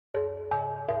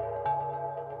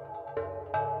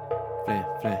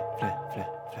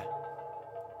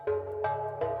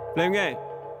Flame gang.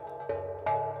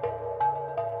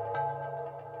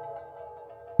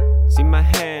 See my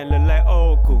hand, look like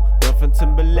Oku. Run from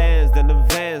Timberlands, then the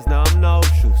Vans, now I'm no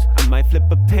shoes. I might flip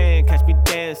a pen, catch me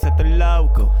dance at the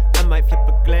logo. I might flip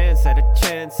a glance at a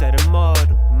chance at a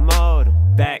model.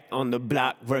 Back on the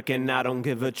block, working, I don't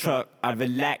give a truck. I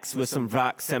relax with some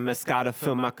rocks and mascara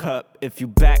fill my cup. If you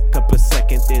back up a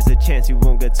second, there's a chance you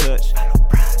won't get touched.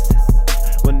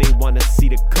 When they wanna see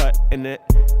the cut in it,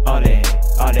 all they,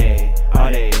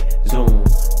 zoom.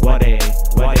 What they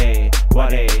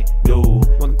do.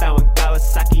 Montado en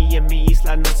Kawasaki, en mi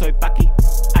isla no soy Paki.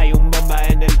 Hay un bomba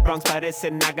en el Bronx, parece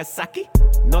Nagasaki.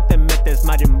 No te metes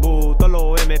Majin Buu, todo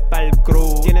lo M pa'l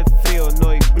crew. Tiene frío, no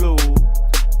hay glue.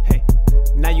 Hey,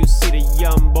 now you see the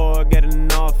young boy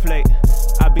getting off late.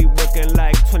 I be working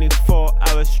like 24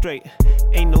 hours straight.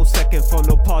 Ain't no second for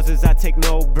no pauses, I take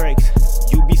no breaks.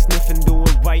 You be sniffing, doing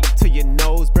right till your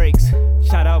nose breaks.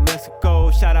 Shout out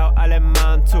Mexico, shout out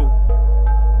Aleman too.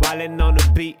 Wildin' on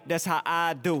the beat, that's how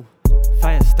I do.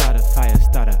 Fire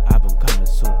starter,